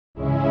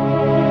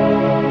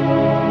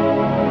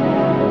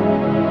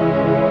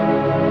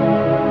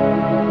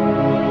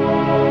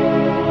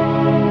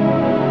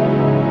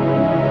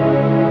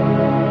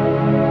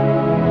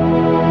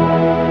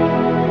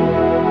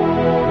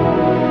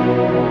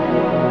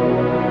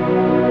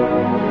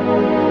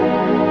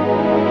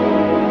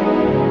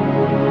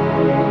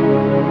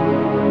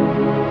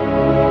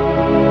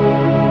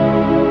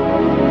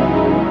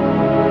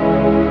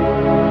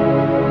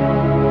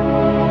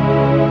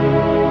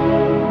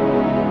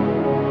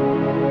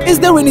Is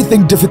there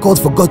anything difficult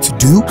for God to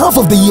do? Half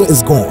of the year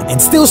is gone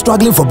and still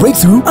struggling for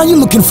breakthrough? Are you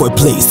looking for a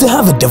place to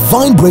have a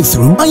divine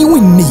breakthrough? Are you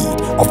in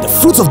need of the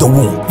fruits of the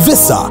womb,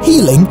 visa,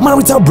 healing,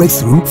 marital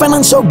breakthrough,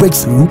 financial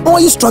breakthrough? Or are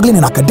you struggling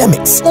in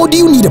academics? Or do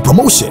you need a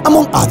promotion?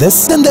 Among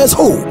others, then there's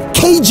hope.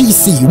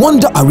 KGC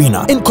Wonder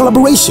Arena, in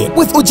collaboration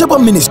with Ogyaba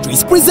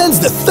Ministries, presents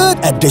the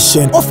 3rd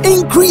edition of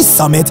Increase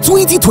Summit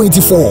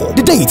 2024.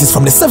 The date is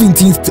from the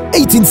 17th to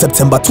 18th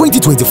September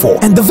 2024,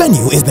 and the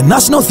venue is the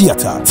National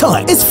Theatre.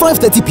 Time is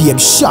 5:30 p.m.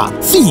 sharp.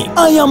 Theme: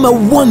 I am a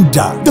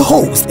wonder. The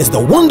host is the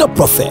Wonder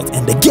Prophet,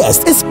 and the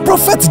guest is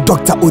Prophet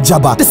Dr.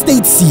 Ogyaba, the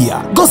State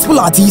Seer. Gospel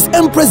artist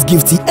Empress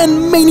Gifty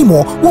and many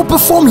more will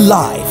perform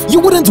live.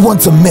 You wouldn't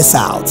want to miss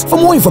out. For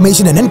more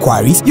information and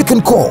enquiries, you can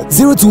call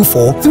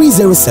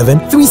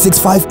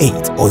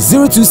 024-307-3658 or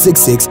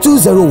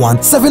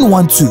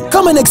 0266-201-712.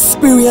 Come and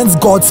experience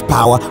God's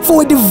power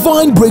for a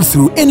divine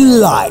breakthrough in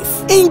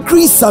life.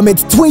 Increase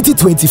Summit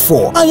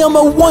 2024. I am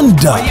a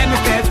wonder.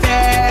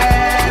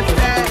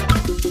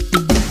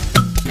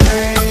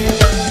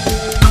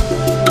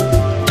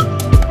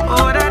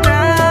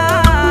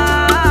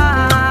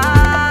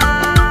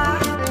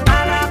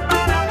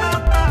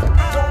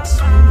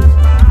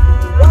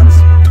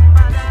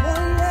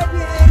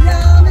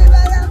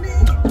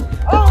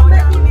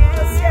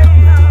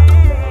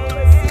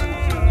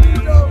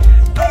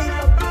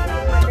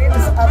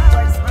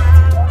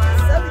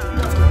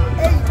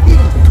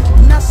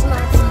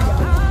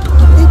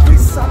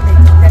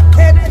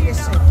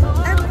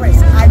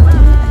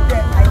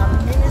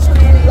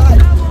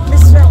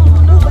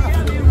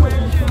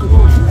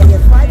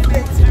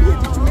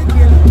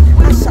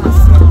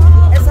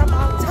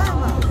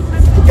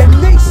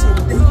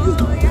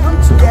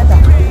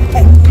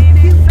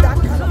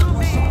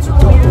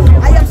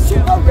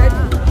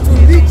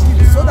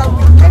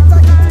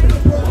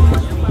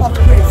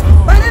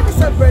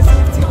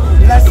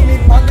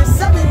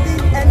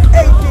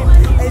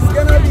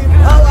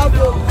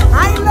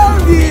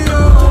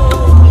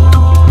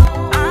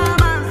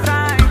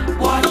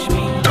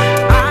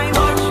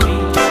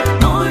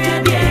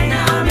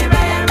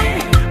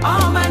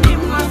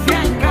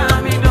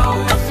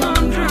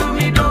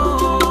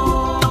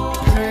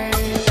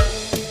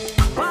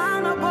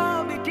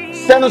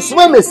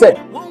 Swim said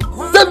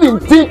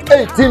 17th,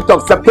 18th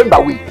of September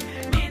week.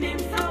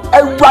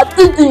 And what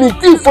did you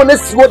need for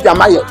next what your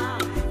Maya?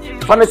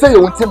 For say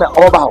you want to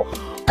over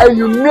and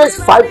you miss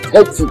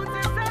 5:30.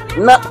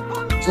 Now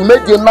to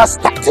make the mass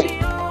starting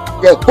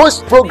the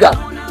host program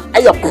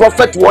and your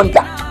Prophet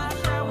Wonder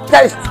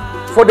test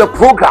for the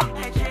program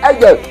and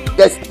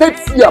the State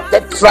Seer,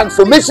 the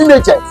transformation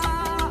agent,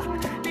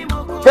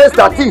 test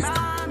artist,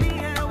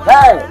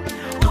 hey,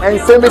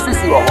 and say Mrs.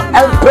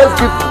 and Press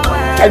Gift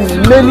and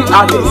many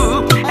others.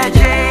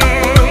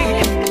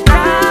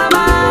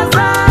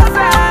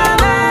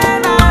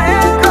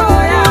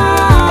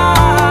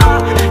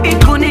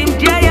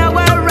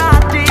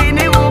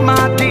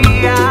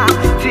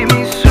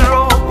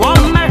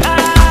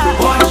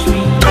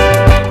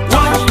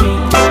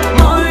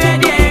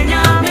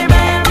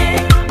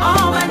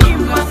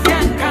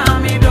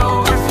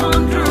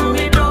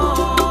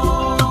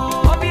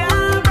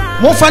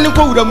 Mo fani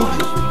ko wura mu.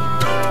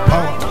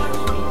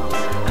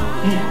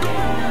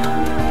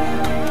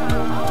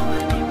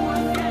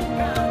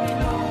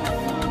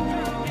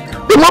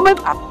 The moment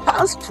I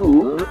passed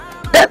through,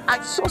 then I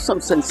saw some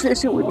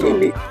sensation within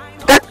me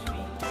that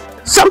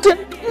something,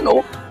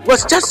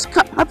 was just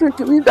happening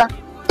to me that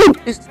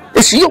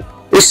it's you.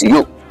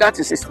 That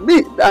is it's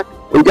me that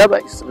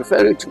Ogyaba is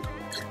referring to.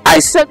 I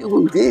said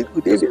we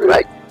did it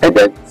right, and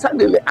then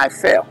suddenly I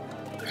fell.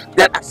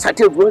 Then I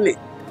started rolling.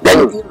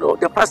 Then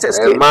the pastor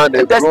came. Man,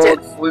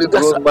 fully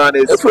grown man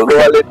is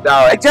falling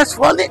down. I just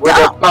falling with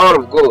down. The power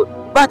of God.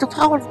 By the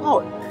power of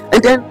God.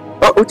 And then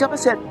Ogyaba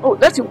said, "Oh,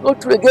 let him go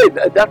through again."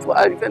 That's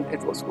why even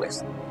it was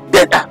worse.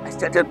 Then I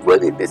started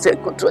rolling. They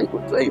said, "Control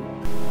him."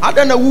 I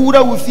don't know who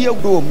would fear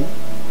do.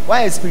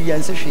 Why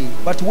experience she?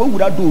 But what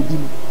would I do?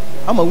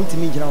 I'm a witty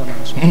me now.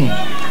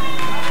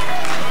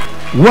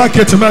 Work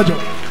it, imagine.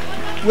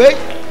 Where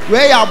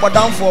are but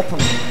down for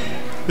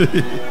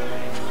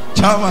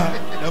Chama,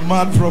 the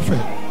mad prophet.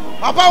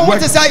 Papa, what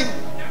to say?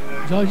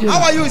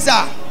 How are you,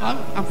 sir?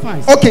 I'm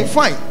fine. Okay,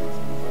 fine.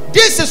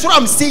 This is what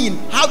I'm saying.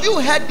 Have you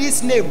heard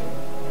this name?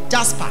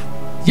 Jasper.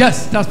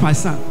 Yes, that's my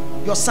son.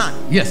 Your son?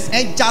 Yes.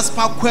 And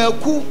Jasper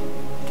Kweku?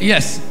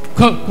 Yes.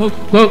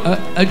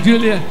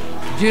 Julia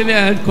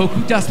and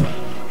Koku Jasper.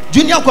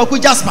 Junior Kweku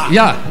Jasper?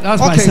 Yeah,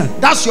 that's my son.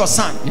 That's your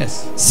son?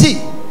 Yes. See,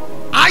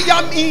 I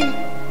am in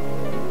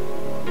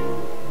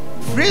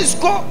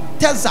Frisco,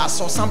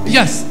 Texas or something.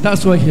 Yes,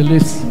 that's where he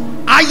lives.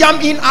 I am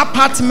in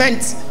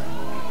apartment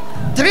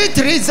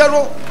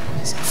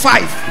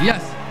 3305.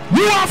 Yes.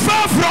 You are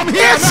far from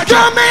here. It's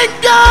coming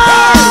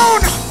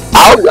down.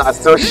 I was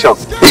still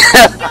shocked.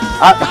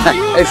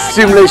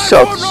 Extremely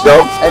shocked.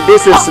 And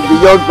this is the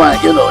young man,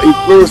 he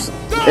blows.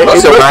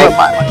 What's your mind?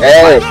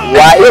 Hey,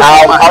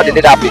 how did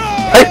it happen?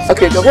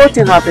 Okay, the whole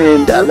thing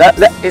happened.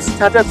 It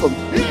started from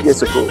 3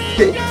 years ago.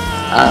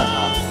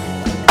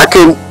 I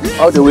came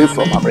all the way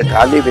from America.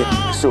 I live in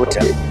Minnesota.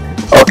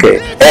 Okay,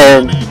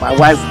 and my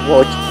wife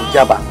watched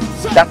Ogyaba.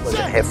 That was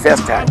her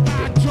first time.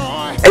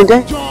 And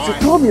then she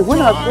told me when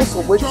I was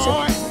somewhere, she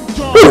said,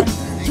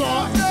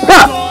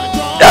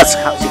 that's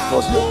how she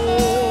was.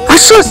 I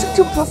saw a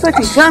certain prophet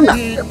in Ghana.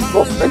 The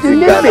prophet, the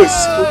name is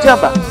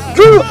Ogyaba. Have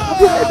you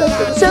heard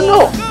of it? I said,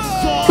 no.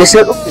 They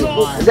said, okay,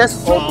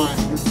 let's all go to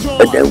YouTube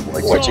and then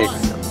watch it.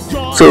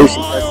 So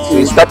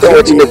she started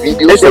watching the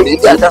video.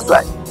 Yeah, that's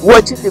right.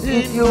 Watching the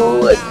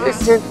video and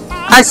listen.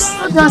 I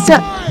sat down and said,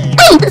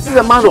 hey, this is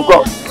a man of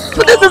God.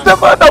 So this is the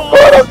man of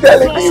God I'm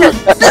telling you. I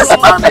said, this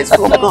man is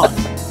from God.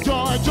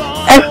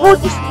 And all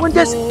these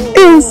wonders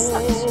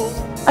inside.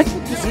 I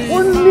think it's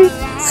only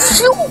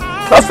few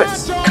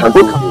prophets can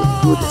do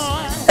this.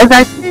 And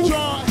I think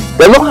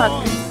the Lord has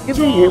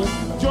given him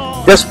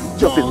the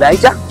spirit of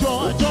Elijah,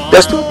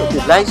 the spirit of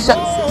Elisha,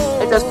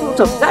 and the spirit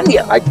of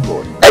Daniel,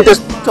 and the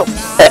spirit of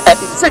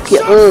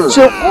Ezekiel.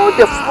 So all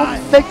the four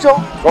major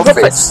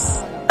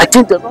prophets, I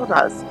think the Lord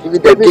has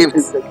given the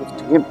gift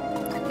to him.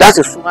 That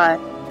is why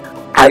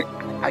I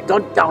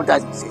don't doubt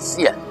that he's a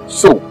seer.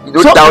 So you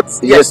don't doubt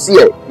he's a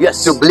seer?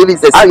 Yes. You believe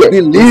he's a seer? I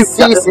believe he's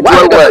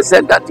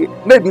 100% that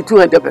maybe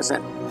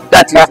 200%.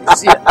 That is a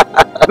seer.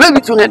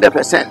 Maybe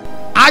 200%.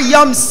 I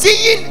am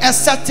seeing a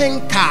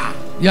certain car.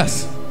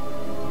 Yes.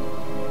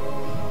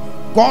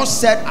 God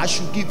said I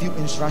should give you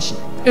instruction.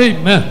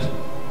 Amen.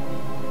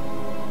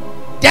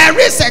 There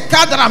is a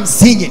car that I'm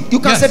seeing. You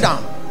can sit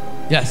down.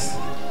 Yes.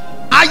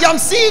 I am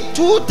seeing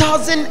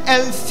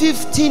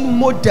 2015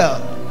 model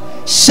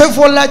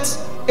Chevrolet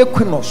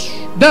Equinox.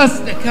 That's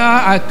the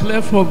car I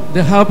cleared from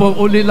the harbor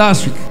only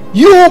last week.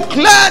 You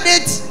cleared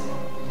it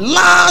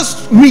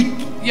last week.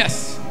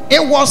 Yes.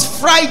 It was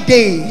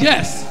Friday.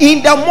 Yes.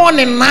 In the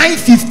morning,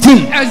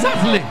 9:15.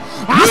 Exactly.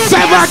 I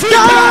serve a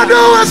God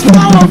who is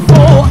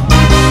powerful.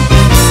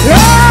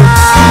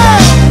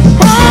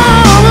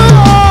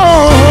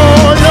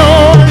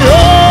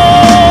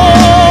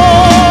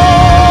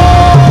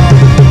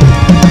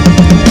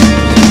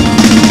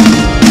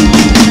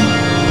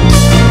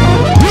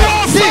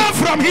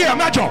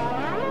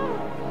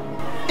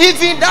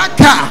 Even that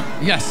car,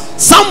 yes,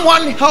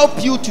 someone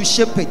help you to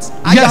shape it.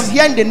 I am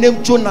hearing the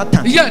name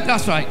Jonathan. Yeah,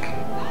 that's right.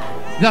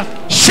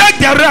 Shake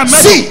the ram.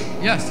 See,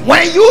 yes,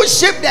 when you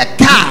ship the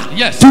car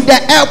yes, to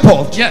the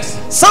airport, yes,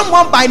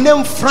 someone by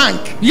name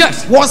Frank,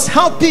 yes, was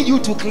helping you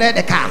to clear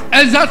the car.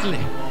 Exactly.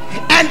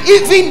 And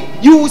even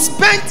you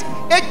spent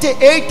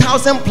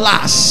 88,000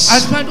 plus. I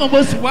spent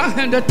almost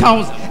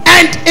 100,000.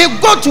 And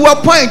it got to a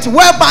point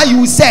whereby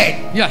you said,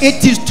 yes,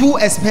 it is too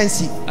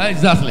expensive.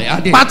 Exactly, I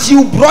did. But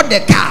you brought the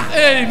car.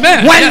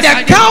 Amen. When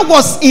the car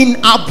was in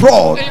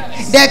abroad,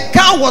 the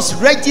car was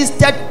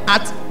registered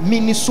at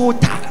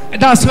Minnesota.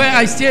 That's where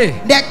I stay.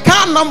 The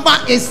car number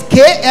is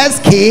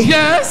KSK.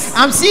 Yes.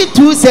 I'm seeing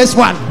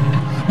 261.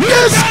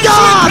 This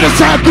God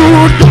is a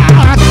good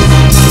God.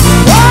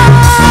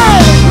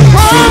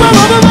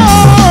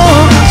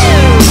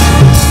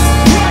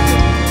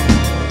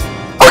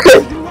 Okay,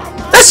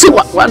 let's see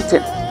one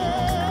thing.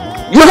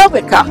 You have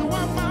a car,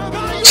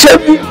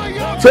 Chevy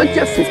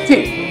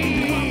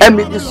 2015, and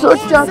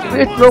Minnesota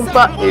plate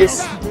number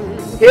is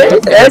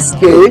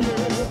KSK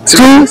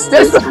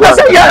 261. I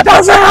said, yeah,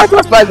 that's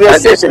my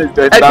registration.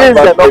 Against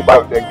the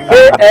number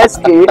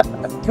KSK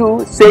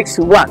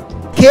 261.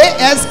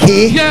 KSK.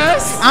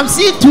 Yes. I'm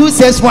seeing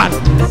 261.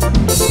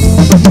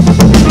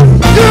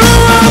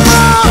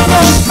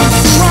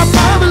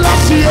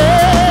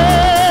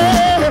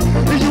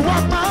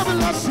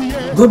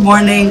 Good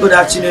morning, good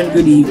afternoon,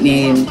 good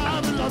evening,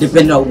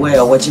 depending on where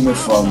you're watching me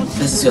from.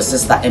 This is your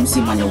sister MC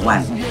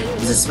Manya1.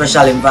 It's a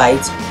special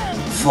invite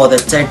for the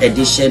 3rd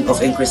edition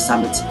of Increase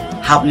Summit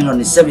happening on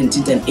the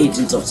 17th and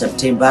 18th of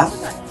September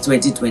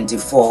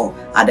 2024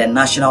 at the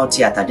National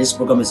Theatre. This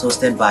program is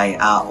hosted by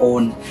our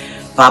own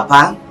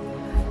Papa,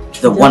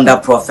 the Wonder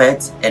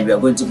Prophet, and we are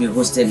going to be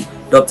hosting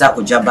Dr.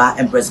 Ogyaba,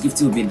 Empress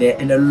Gifty will be there,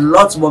 and a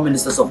lot more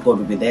ministers of God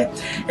will be there.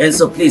 And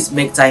so please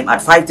make time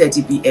at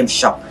 5:30 p.m.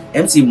 sharp.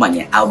 MC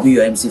Manya, I'll be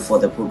your MC for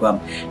the program.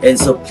 And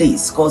so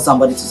please call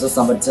somebody to tell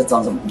somebody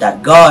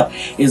that God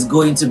is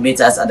going to meet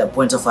us at the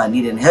point of our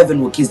need, and heaven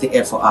will kiss the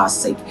earth for our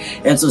sake.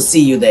 And so see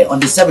you there on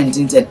the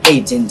 17th and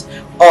 18th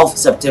of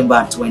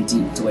September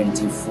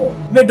 2024.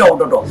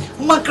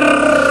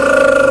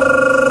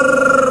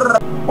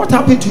 What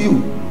happened to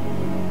you?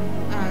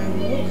 I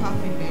woke up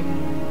and then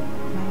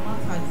my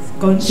mouth has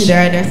gone to the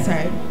other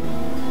side.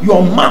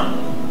 Your mom?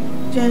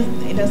 Just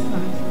the other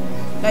side.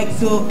 Like,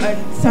 so on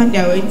Sunday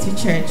I went to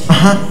church.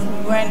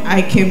 When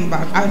I came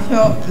back, I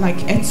felt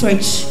like a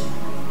twitch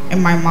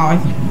in my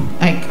mouth,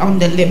 like on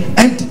the lip.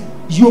 And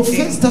your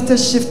face started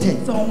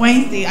shifting. So on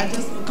Wednesday, I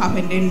just woke up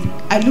and then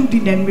I looked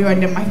in the mirror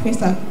and then my face,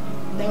 the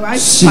right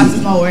part is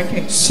not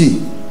working.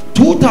 See,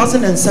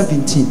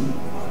 2017,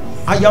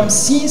 I am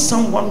seeing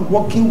someone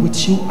walking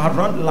with you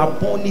around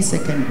Laboni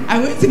Secondary. I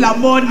went to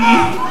Laboni.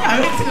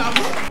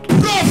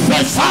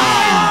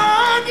 Professor!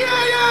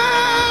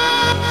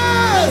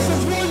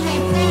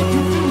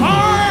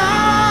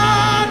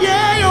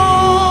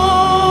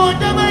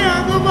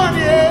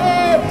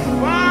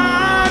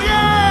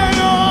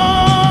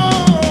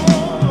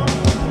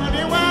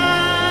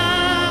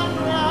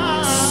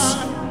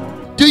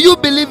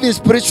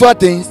 in spiritual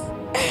things?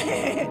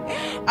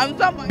 I'm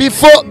someone.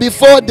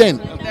 Before then.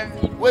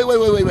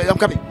 Wait, I'm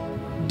coming.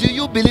 Do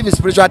you believe in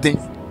spiritual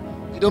things?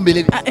 You don't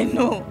believe it?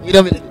 No. You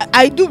don't believe?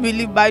 I do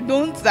believe, but I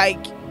don't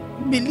like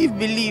believe.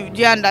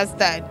 Do you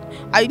understand?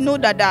 I know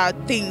that there are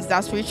things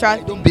that spiritual.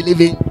 You don't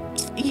believe in?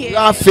 Yes. You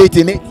have faith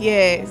in it?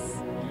 Yes.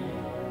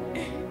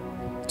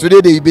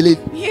 Today do you believe?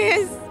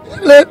 Yes. You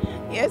believe?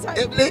 Yes, I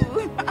do.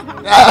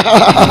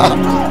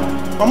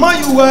 Mama,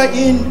 you were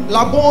in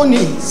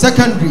Laboni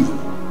Secondary.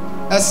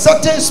 A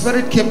certain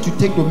spirit came to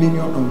take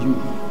dominion on you.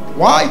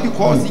 Why?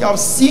 Because they have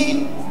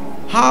seen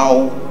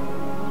how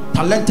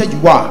talented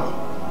you are.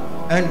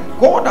 And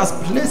God has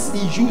placed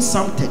in you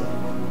something.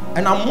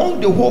 And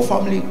among the whole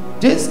family,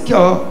 this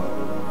girl,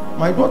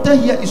 my daughter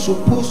here, is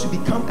supposed to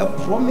become a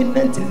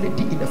prominent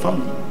lady in the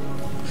family.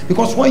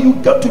 Because when you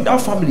get to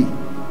that family,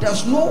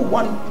 there's no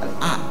one,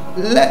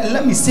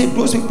 let me say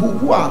those people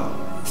who are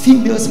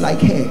females like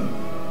her,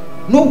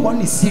 no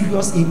one is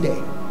serious in there.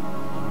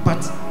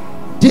 But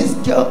this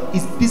girl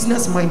is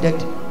business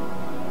minded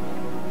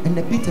and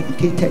a bit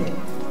educated,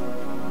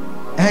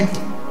 and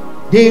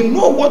they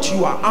know what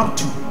you are up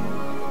to,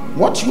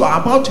 what you are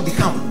about to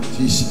become.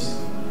 Jesus.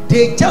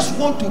 They just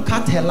want to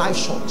cut her life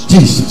short.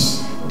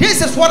 Jesus.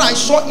 This is what I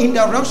saw in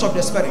the realms of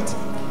the spirit.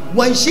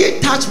 When she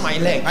touched my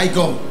leg,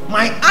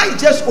 my eye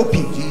just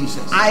opened.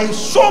 Jesus. I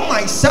saw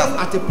myself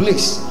at a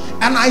place,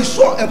 and I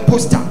saw a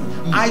poster.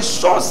 I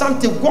saw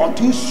something gone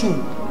too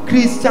soon.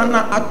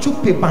 Christiana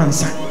Achupe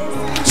Bansa.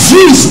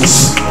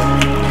 Jesus.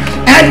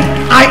 And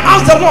I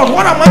asked the Lord,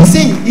 what am I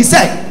seeing? He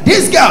said,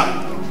 this girl,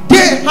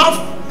 they have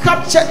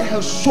captured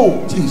her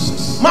soul.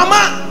 Jesus.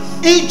 Mama,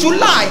 in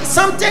July,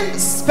 something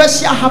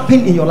special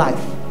happened in your life.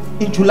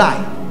 In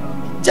July,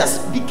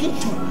 just begin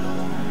to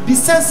be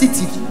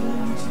sensitive.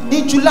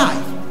 In July,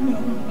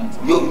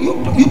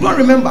 you don't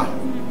remember,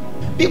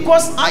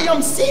 because I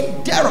am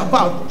seeing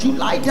thereabout,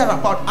 July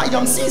thereabout, I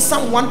am seeing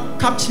someone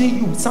capturing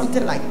you,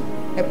 something like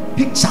a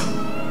picture.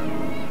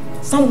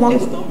 Someone.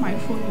 They stole my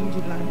phone in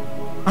July.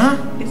 Huh?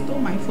 They stole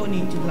my phone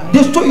in July.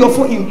 They stole your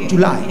phone in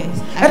July.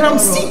 Yes. And I'm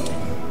seeing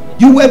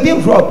you were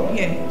being robbed.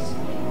 Yes.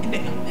 In the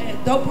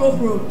Double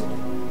Road.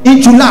 In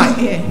July.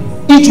 Yeah.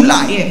 In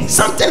July. Yes.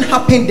 Something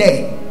happened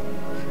there.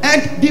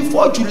 And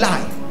before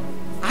July,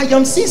 I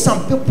am seeing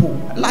some people,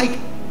 like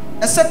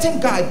a certain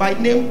guy by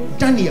name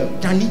Danny.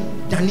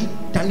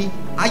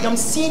 I am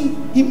seeing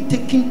him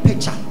taking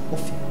picture of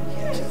him.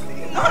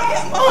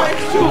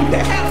 Oh, the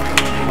hell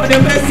for the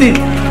person.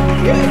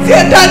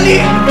 Yeah, Danny.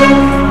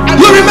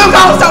 You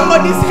remember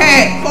somebody's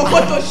hair for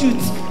photo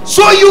shoot.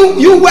 So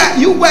you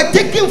were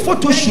taking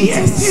photo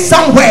shoot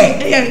somewhere.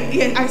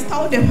 Yeah. I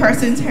stole the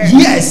person's hair.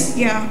 Yes.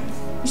 Yeah.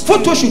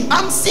 Photo shoot.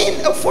 I'm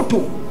seeing a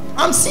photo.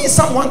 I'm seeing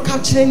someone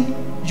capturing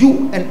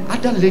you and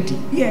other lady.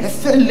 Yes. A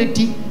fair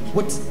lady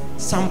with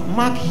some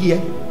mark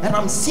here, and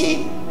I'm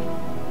seeing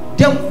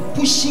them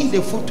pushing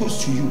the photos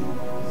to you.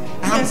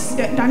 Yes,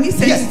 Danny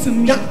sent it to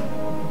me.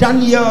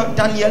 Daniel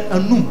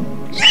Anum.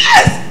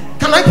 Yes!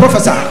 Can I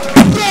prophesy? I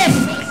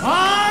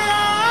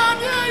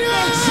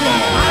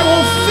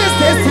will fix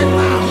this thing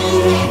now.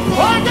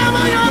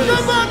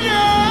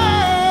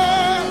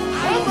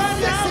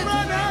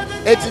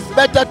 It is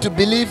better to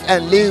believe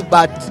and live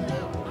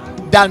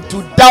than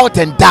to doubt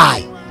and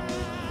die.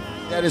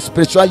 There is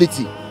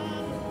spirituality.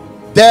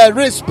 There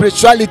is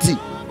spirituality.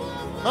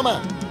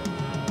 Mama,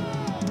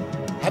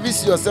 have you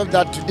seen yourself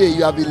that today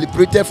you have been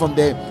liberated from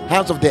the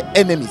hands of the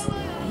enemies?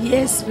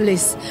 Yes,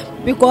 please.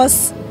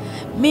 Because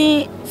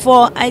me,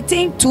 for I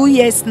think 2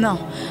 years now,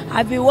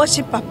 I've been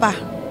watching Papa.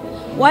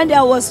 One day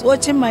I was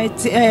watching my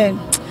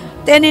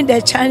turning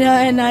the channel,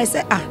 and I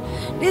said,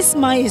 this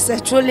man is a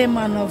truly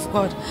man of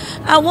God.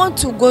 I want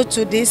to go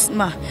to this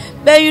man.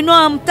 But you know,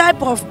 I'm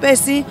type of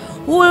person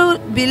who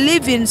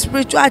believe in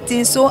spiritual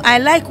things, so I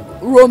like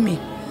roaming.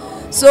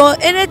 So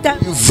anytime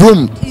you've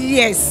roamed?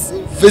 Yes.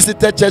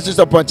 Visited churches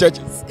upon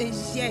churches?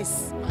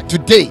 Yes.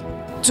 Today?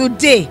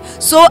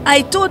 So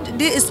I told,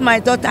 this is my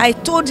daughter, I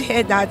told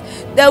her that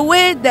the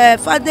way the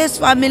father's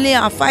family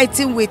are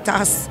fighting with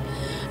us,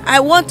 I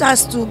want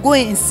us to go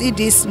and see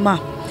this man.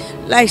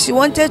 Like she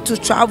wanted to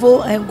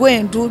travel and go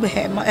and do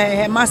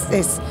her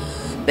masters,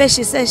 but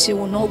she said she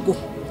will not go.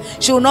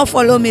 She will not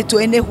follow me to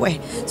anywhere.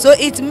 So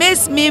it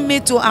makes me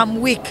too,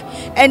 I'm weak.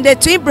 And the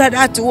twin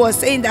brother too was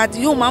saying that,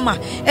 you mama,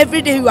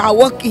 every day you are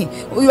walking,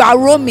 you are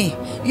roaming,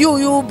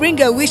 you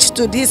bring a witch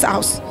to this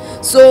house.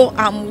 So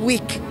I'm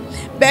weak.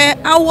 But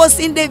I was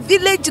in the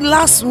village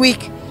last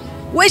week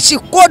when she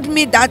called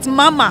me that,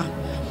 mama,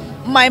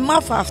 my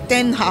mouth have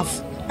turned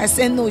half. I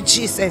said, no,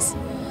 Jesus.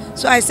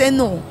 So I said,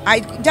 no.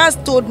 I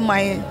just told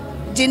my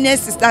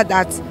genius sister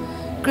that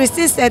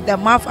Christine said the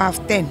mouth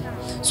have turned.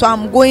 So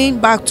I'm going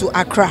back to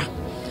Accra.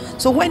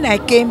 So when I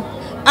came,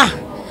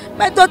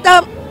 my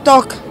daughter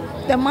talk,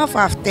 the mouth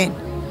have turned.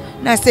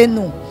 And I said,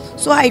 no.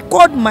 So I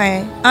called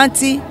my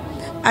auntie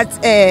at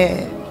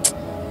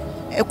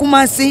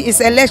Kumasi,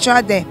 is a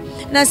lecturer there.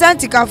 And I said,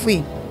 Auntie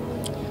Kafui,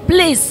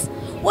 please,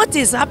 what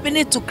is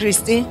happening to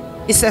Christine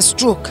is a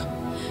stroke.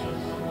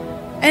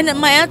 And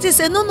my auntie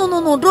said,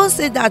 no, don't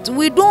say that.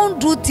 We don't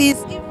do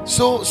things.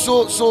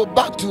 So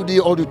back to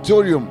the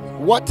auditorium.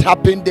 What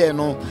happened there?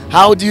 No,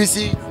 how do you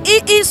see?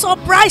 It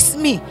surprised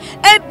me,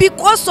 and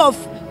because of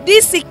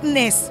this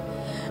sickness,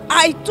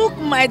 I took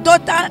my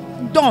daughter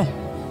down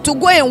to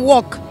go and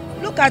walk.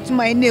 Look at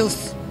my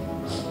nails.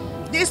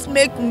 This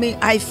make me.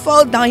 I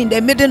fell down in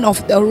the middle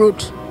of the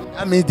road.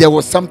 That means there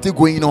was something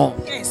going on.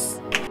 Yes.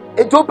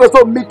 It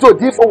also me to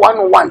D for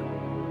 101.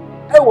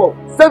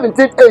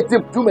 17th,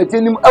 18th, 2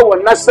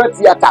 National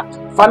Theatre,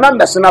 Fana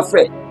National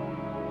Fair.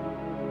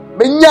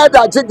 Minya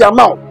da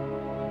jidamao.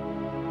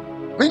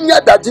 Minya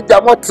da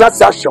jidamao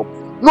transaction.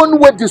 No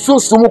way the so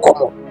sumu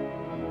komo.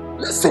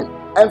 Listen,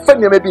 and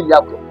fanya maybe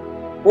nyako.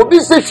 Obi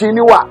se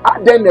shini wa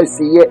aden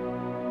siye.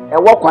 E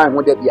wo kwan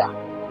ho da bia.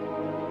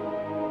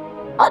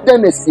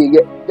 Aden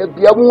siye, da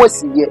bia mu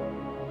siye.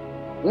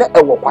 Na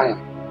e wo kwan.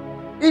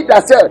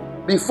 Either said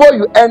before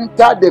you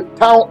enter the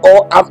town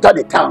or after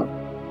the town.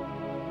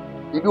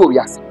 You do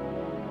yes.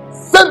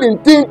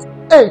 17th,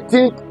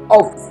 18th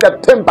of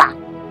September.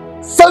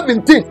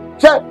 17th.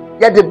 Check.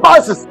 Get the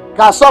buses.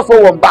 Castle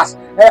for one bus.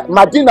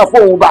 Medina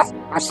for one bus.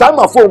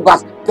 Ashama for one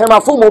bus. Tema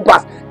for one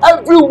bus.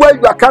 Everywhere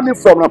you are coming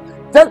from.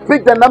 Just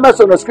pick the numbers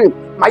on the screen.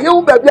 My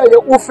young baby,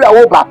 you offer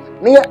over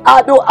near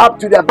Ado up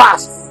to the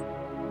bus.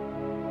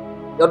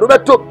 You do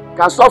better.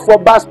 Castle for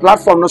bus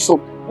platform. No so.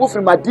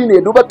 From Medina,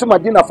 you do better.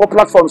 Medina for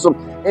platform. So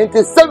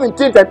into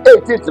 17th and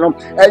 18th,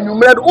 and you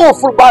made all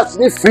full bus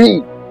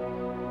free.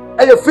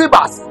 And a free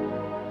bus.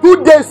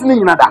 2 days in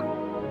another.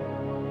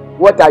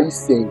 What are you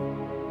saying?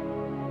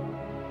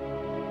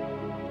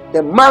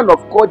 The man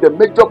of God, the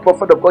major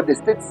prophet of God, the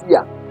state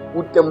seer,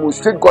 will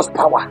demonstrate God's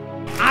power.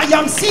 I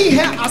am seeing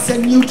her as a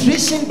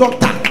nutrition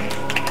doctor.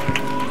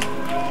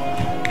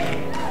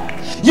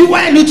 You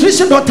are a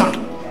nutrition doctor,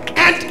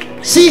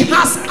 and she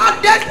has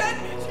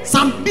added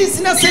some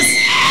businesses,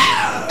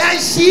 and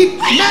she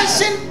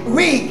mentioned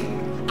wig.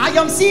 I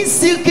am seeing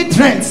silky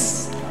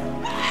trends.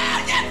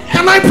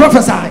 Can I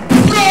prophesy?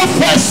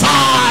 Prophesy,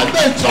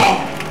 Major.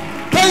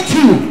 Thank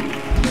you.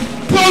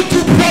 Go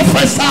to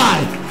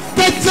prophesy.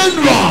 The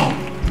general.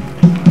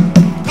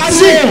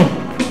 See,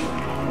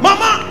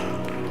 Mama,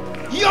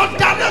 your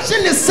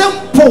direction is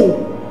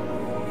simple.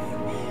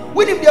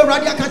 When if the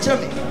radio catch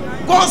me,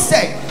 God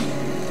said,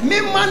 "Me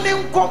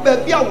manem ko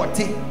baby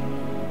awote.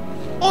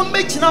 On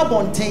make na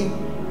bonten.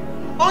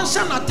 On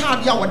sha na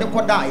tade awode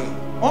kodai.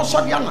 On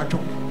so de anato.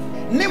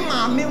 Ne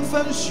ma me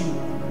mfansu.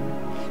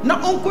 Na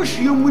onko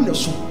hwie mu ne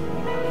so.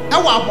 E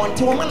wa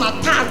bonten wo na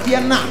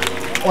tade na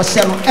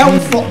Oshelo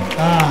Elfo.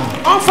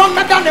 On from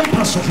Madame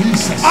Paso.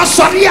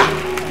 Osoria.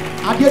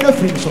 I did a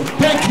free so.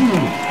 Thank you.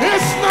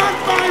 It's not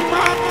by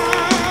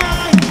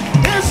might,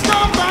 it's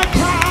not by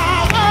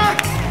power,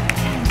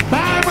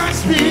 by my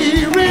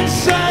spirit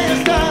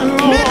says the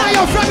Lord. Me and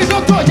your friend is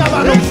Dr.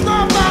 Ogyaba. It's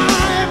not by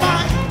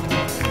might,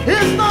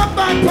 it's not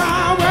by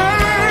power,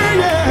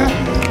 yeah.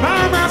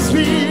 By my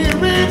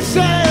spirit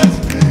says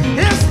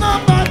it's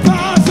not by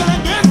power,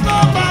 it's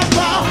not by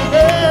power.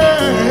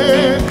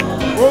 Yeah.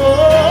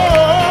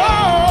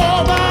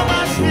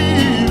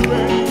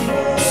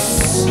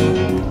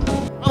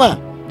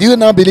 Do you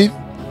now believe?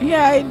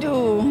 Yeah, I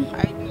do.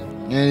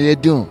 Yeah, you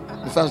do.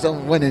 You found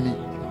someone in it.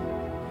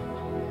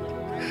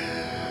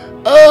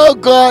 Oh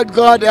God,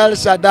 God El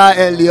Shaddai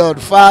Eliod,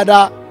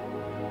 Father,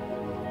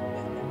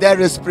 there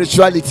is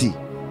spirituality.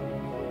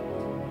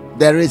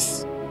 There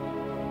is.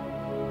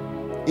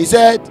 He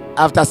said,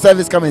 after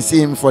service, come and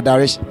see him for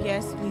direction.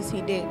 Yes, please,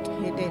 he did.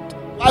 He did.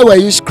 Why were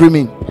you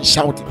screaming and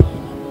shouting?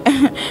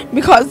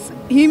 Because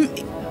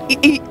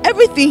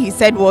everything he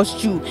said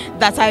was true.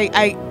 That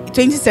I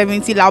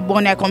 2017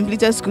 Labone, I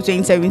completed school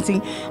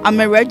 2017. I'm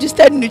a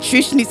registered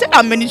nutritionist. He said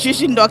I'm a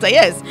nutrition doctor.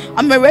 Yes,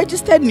 I'm a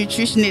registered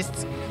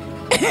nutritionist.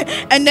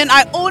 And then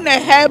I own a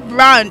hair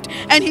brand.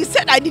 And he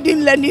said I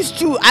didn't learn this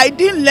true. I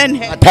didn't learn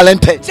hair.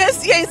 Talented.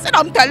 Just he said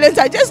I'm talented.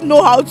 I just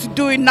know how to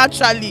do it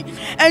naturally.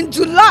 And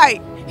July,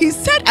 he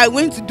said I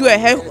went to do a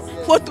hair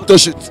photo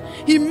shoot.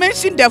 He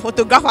mentioned the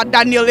photographer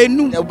Daniel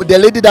Enu. The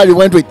lady that you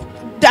went with.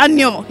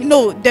 Daniel,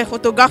 the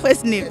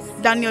photographer's name,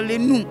 Daniel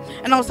Enu.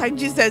 And I was like,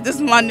 Jesus,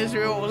 this man is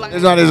real. Like,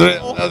 this man is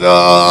real.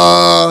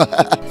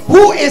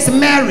 Who is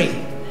Mary?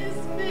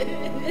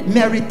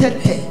 Mary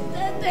Tete.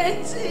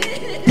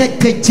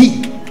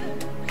 Tete.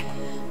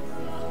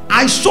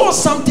 I saw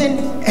something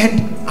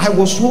and I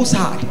was so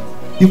sad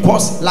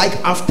because, like,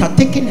 after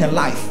taking her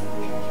life,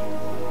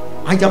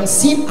 I am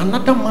seeing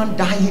another man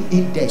dying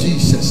in there.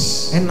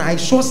 Jesus. And I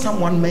saw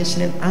someone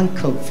mentioning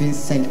Uncle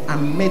Vincent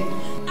and met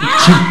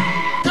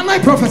Can I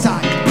prophesy?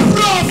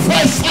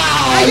 Prophesy.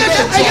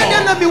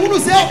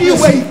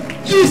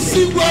 You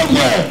see where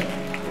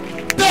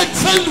the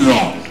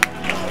general.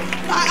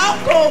 My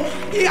uncle.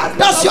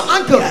 That's your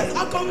uncle. Yes,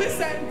 Uncle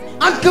Vincent.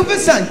 Uncle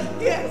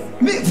Vincent. Yes.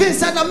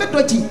 Vincent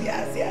Amedoti.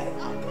 Yes,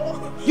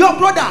 uncle. Your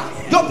brother.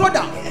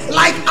 Yes.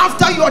 Like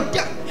after your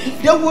death,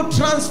 they will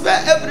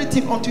transfer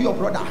everything onto your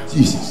brother.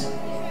 Jesus.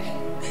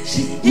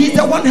 He's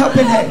the one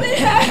helping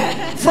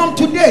her. From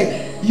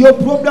today, your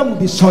problem will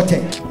be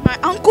sorted. My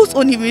uncle's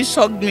own even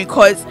shocked me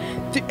because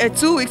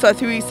 2 weeks or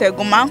 3 weeks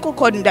ago, my uncle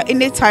called him that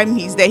anytime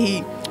he's there,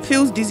 he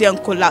feels dizzy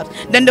and collapse.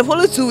 Then the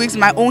following 2 weeks,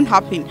 my own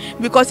happened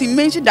because he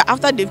mentioned that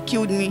after they've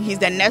killed me, he's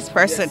the next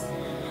person.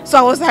 So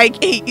I was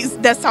like, hey,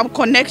 there's some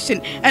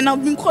connection. And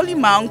I've been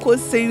calling my uncle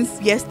since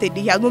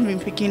yesterday. He has not been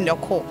picking the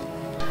call.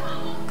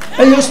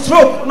 And your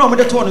stroke, no, but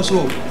the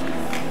so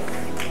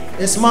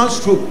it's man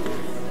stroke.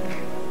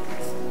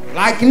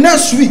 Like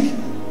next week,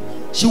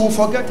 she will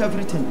forget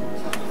everything.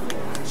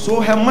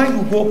 So her mind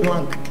will go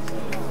blank.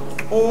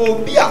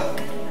 Oh, Bia.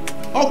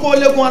 Oko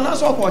Leguan,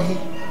 that's what he.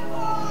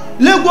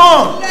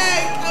 Leguan.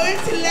 Leg, I went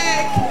to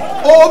leg.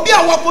 Oh, Bia,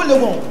 Wako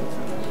Leguan.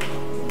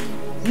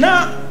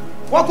 Now,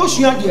 Wako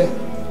Shiadia.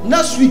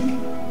 Next week,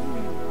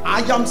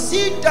 I am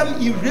seeing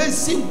them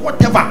erasing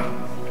whatever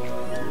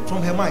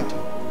from her mind.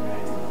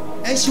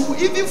 And she will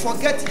even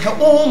forget her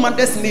own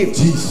mother's name.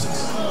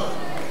 Jesus.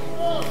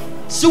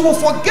 She will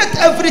forget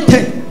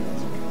everything.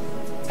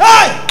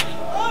 Hey!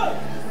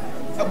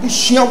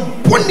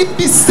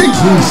 Jesus.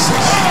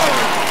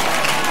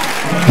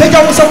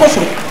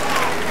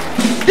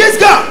 This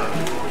girl,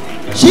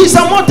 she is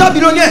a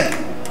multi-billionaire.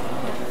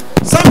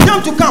 Some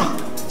time to come,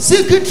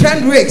 secret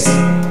trend race.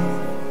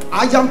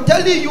 I am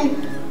telling you,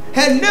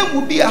 her name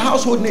will be a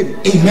household name.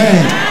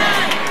 Amen.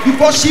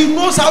 Because she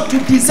knows how to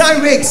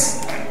design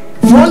wigs,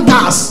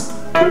 frontals,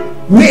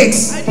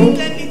 wigs. I didn't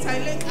learn it.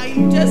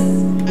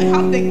 I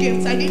have the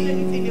gifts. I didn't learn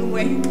it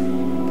anyway.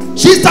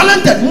 She's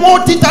talented,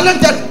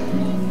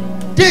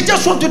 multi-talented. They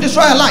just want to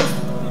destroy her life.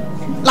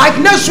 Like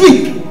next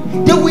week,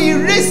 they will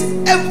erase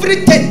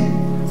everything.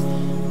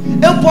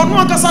 And for no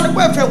one can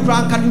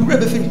boyfriend can you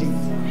read anything?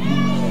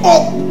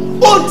 Oh,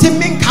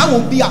 ultimate can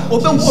will be a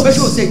open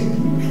official say.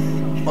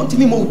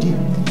 Ultimate mode.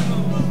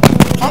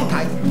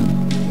 Okay.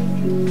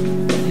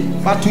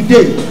 But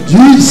today,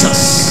 Jesus.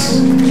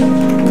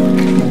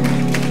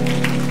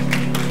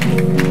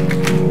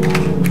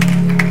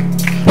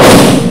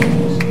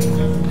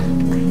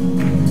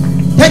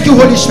 Thank you,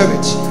 Holy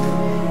Spirit.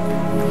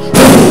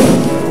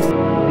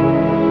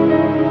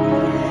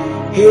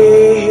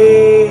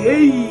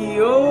 Hey,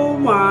 oh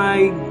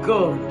my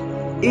God.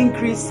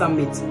 Increase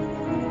Summit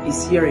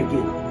is here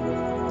again.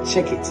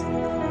 Check it.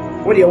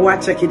 What do you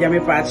want? Check it,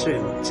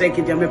 check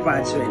it,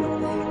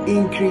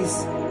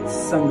 Increase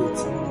Summit.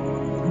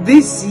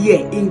 This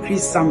year,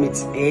 Increase Summit,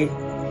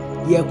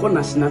 yeah,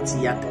 national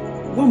theater.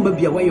 One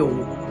baby away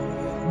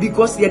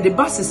because yeah, the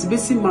bus is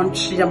busy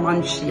manchia.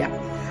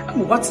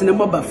 I'm what's the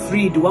number of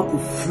free, do I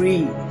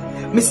free?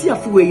 Missy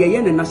Afu,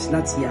 yeah, the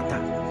national theater.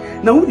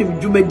 Now,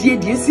 when you made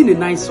the scene in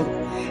nice,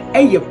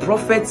 a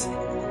prophet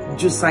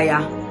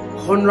Josiah,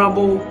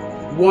 Honorable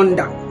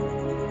Wonder.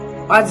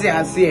 As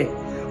I say,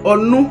 or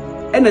no.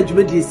 Energy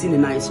media scene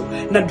in ISO.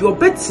 Now, do a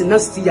bet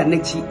nasty and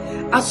nechi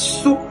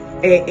as so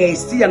a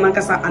steer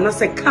nankasa and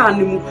as a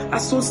carnimu,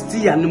 as so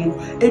steer animu,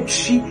 a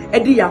tree, a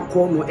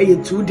diacono, a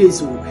 2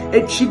 days old,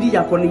 a chidi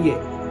diaconia.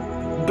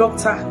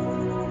 Dr.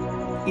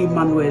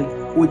 Emmanuel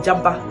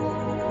Ogyaba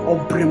or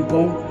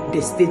Brembon, the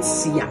state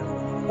seer,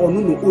 or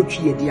no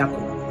Ochi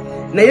diaco.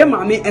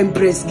 Nayamami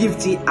Empress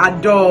Gifty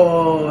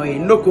adore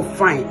no go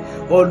fine.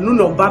 Or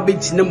no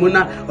babbage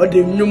nemuna or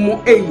the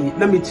numo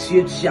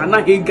namitia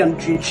na hegan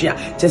trichia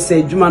just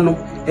say jumano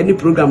any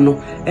program no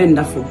end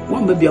for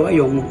one baby away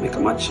young make a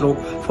match for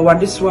what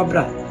this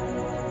wabra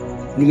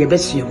near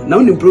besio now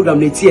in program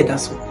let's hear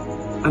that's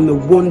I'm a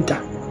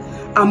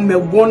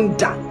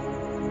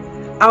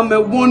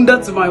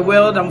wonder to my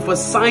world. I'm for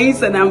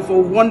signs and I'm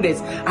for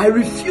wonders. I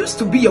refuse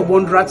to be a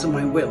wanderer to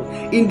my world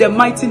in the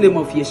mighty name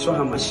of Yeshua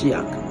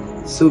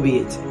HaMashiach. So be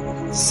it.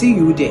 See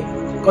you there.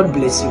 God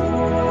bless you.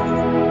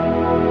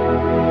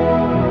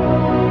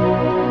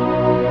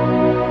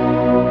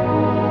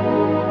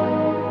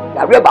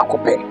 Reba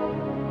kope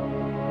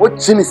what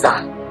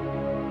chinisa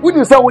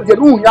wouldn't say what you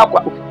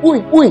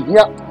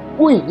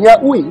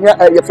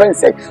your friend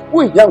say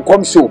we young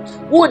come show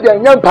would the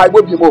young pie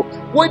will be more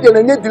would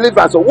the new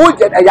deliverance or would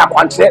get a yak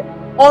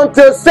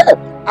until say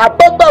a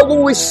baba who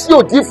will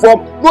show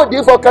different no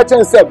different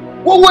catching self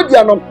what would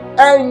you know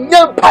and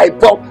young pie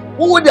pop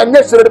who would the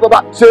next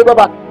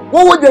baba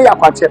what would the yak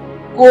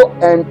go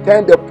and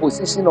turn the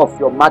position of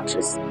your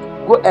mattress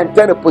go and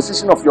turn the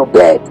position of your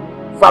bed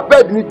for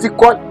bed need to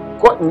cut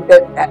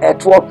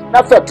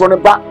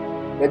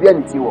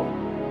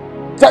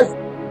just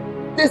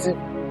this is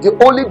the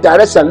only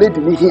direction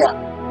leading me here.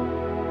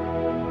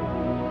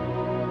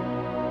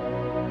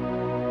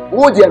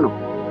 What do you know?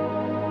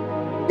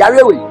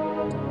 Yarewe,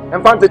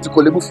 I'm found to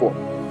Kolebu for.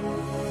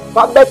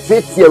 Father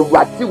takes your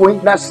Rati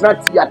National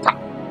Theatre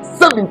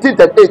 17th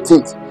and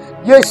 18th.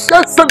 Yes,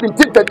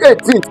 17th and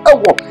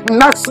 18th,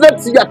 National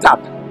Theatre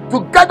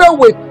together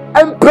with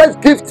Empress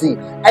Gifty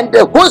and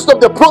the host of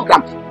the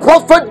program,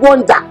 Prophet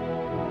Wonder.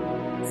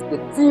 The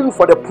theme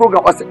for the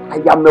program was I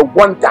am a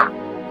wonder.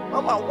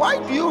 Mama, why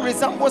do you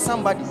resemble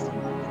somebody?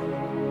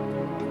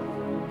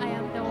 I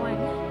am the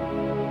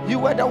one. You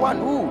were the one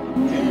who?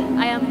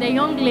 I am the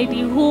young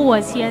lady who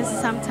was here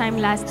sometime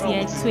last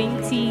year,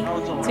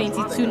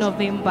 2022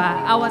 November.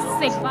 I was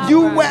sick.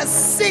 You were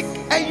sick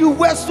and you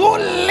were so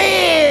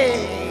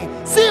late.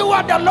 See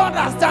what the Lord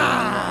has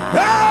done.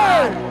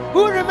 Hey!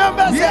 Who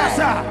remembers yes,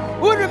 that? Sir.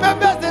 Who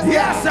remembers this?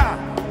 Yes, sir.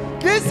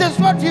 This is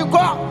what you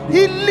call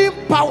healing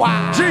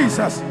power.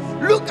 Jesus.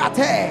 Look at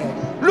her.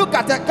 Look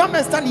at her. Come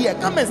and stand here.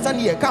 Come and stand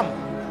here. Come.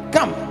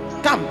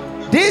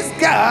 This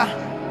girl,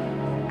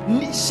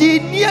 she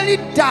nearly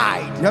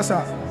died. Yes,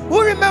 sir.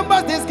 Who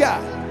remembers this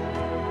girl?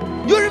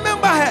 You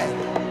remember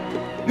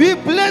her? We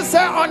placed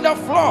her on the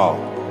floor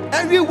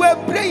and we were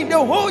praying, the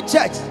whole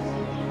church.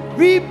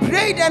 We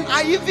prayed and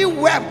I even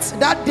wept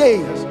that day.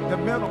 Yes, the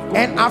man of God.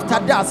 And after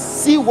that,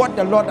 see what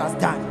the Lord has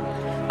done.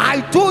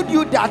 I told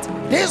you that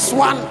this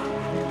one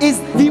is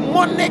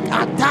demonic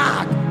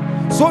attack.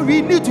 So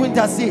we need to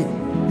intercede.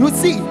 You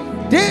see,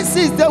 this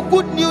is the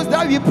good news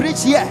that we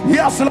preach here.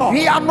 Yes, Lord.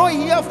 We are not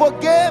here for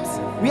games.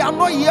 We are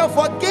not here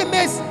for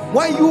gimmicks.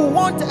 When you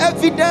want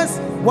evidence,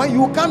 when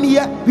you come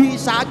here, we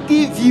shall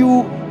give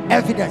you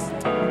evidence.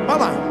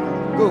 Mama,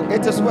 go.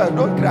 It is well.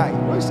 Don't cry.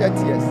 Don't shed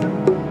tears.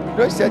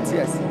 Don't shed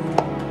tears.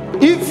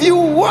 If you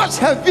watch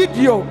her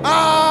video,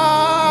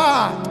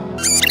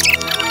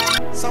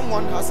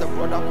 someone has a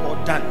brother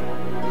called Dan.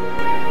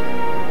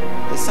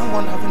 There's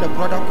someone having a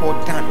brother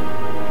called Dan.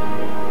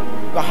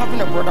 You are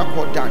having a brother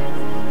called Dan.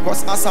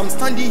 Because as I'm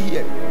standing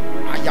here,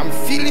 I am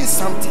feeling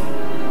something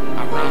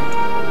around.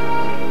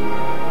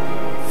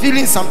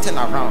 Feeling something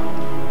around.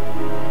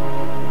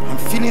 I'm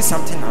feeling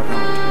something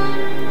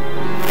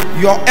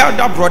around. Your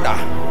elder brother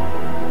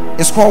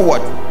is called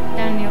what?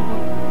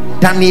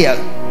 Daniel.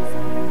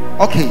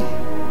 Okay.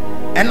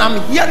 And I'm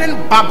hearing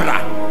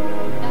Barbara.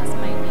 That's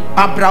my name.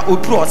 Barbara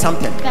Odru or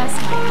something. That's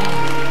my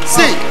name.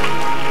 See,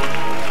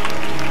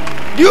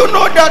 do you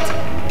know that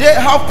they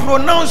have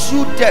pronounced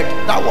you dead?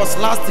 That was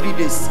last 3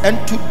 days. And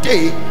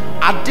today,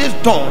 at this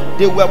dawn,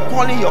 they were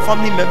calling your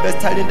family members,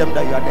 telling them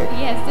that you are dead.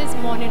 Yes, this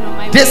morning on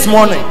my This way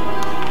morning.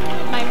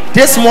 here,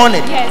 This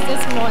morning. Yes,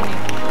 this morning.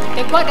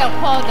 They got a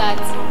call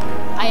that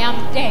I am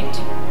dead.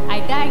 I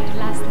died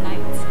last night.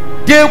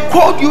 They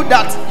called you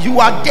that you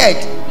are dead.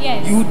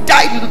 Yes. You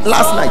died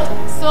last night.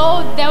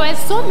 So there were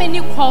so many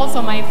calls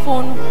on my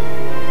phone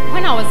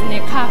when I was in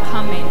a car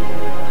coming.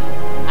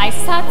 I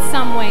sat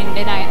somewhere and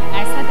then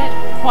I started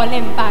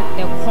calling back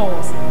the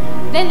calls.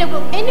 Then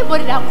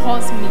anybody that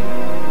calls me,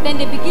 then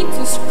they begin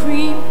to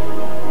scream,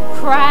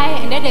 cry,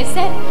 and then they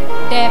said,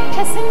 the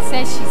person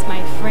said she's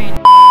my friend.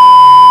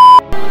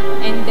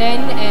 And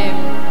then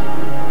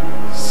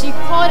she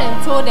called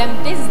and told them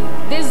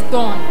this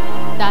dawn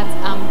that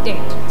I'm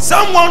dead.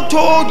 Someone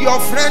told your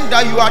friend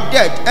that you are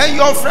dead, and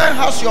your friend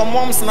has your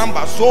mom's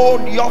number. So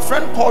your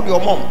friend called your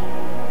mom.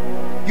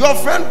 Your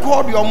friend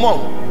called your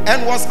mom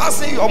and was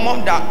asking your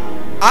mom that,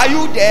 are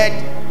you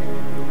dead?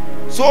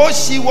 So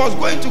she was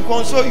going to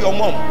console your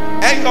mom,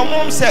 and your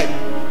mom said,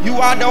 you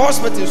are at the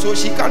hospital, so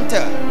she can't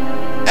tell.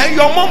 And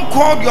your mom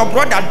called your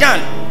brother Dan.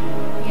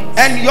 Yes.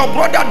 And your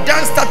brother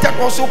Dan started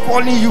also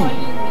calling you.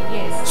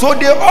 Yes. So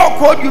they all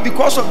called you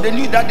because of the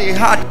news that they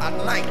had at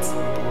night.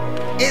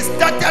 It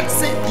started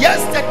since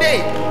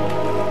yesterday.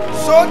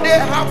 So they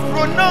have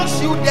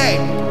pronounced you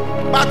dead.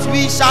 But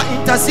we shall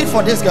intercede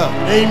for this girl.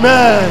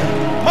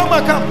 Amen.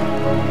 Mama, come.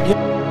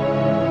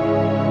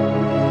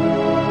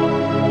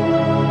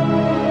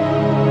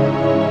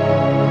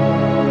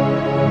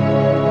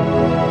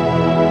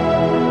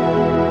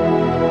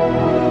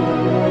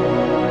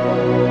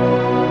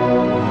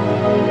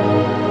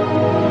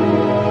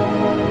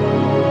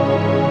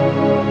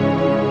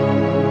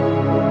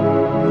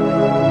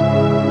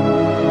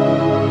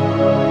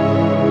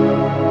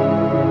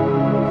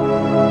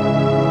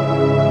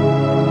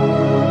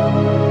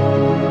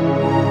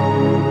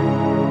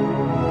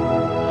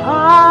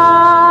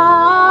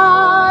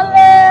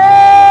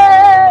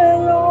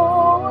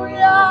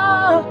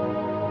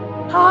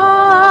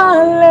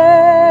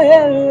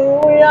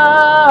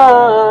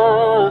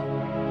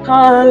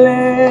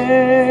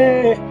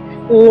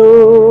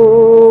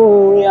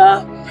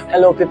 Hallelujah.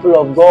 Hello, people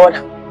of God.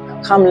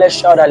 Come, let's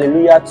shout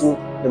hallelujah to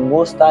the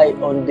Most High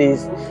on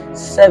this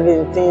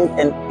 17th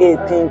and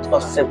 18th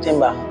of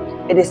September.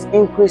 It is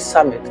Increase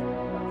Summit.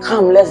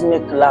 Come, let's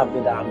make love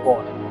with our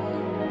God.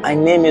 My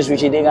name is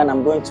Richard Degan.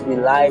 I'm going to be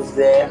live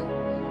there.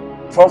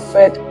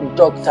 Prophet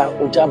Dr.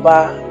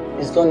 Ogyaba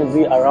is going to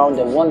be around.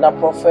 The Wonder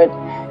Prophet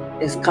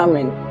is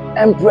coming.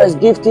 Empress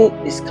Gifty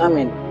is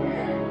coming.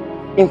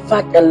 In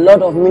fact, a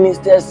lot of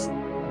ministers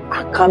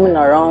are coming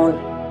around.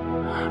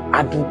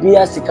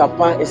 Adubia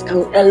Sikapa is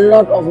coming. A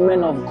lot of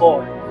men of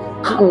God.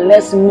 Come,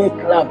 let's make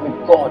love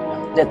with God.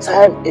 The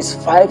time is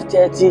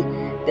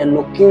 5:30. The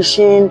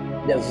location,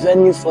 the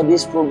venue for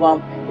this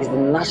program is the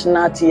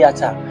National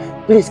Theatre.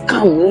 Please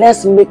come,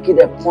 let's make it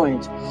a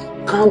point.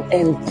 Come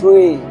and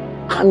pray.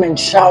 Come and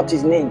shout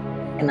His name.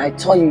 And I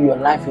tell you, your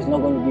life is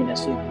not going to be the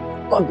same.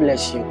 God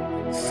bless you.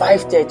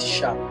 5:30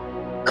 sharp.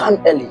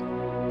 Come early.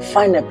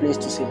 Find a place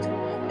to sit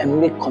and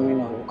make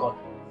communion with God.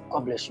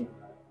 God bless you.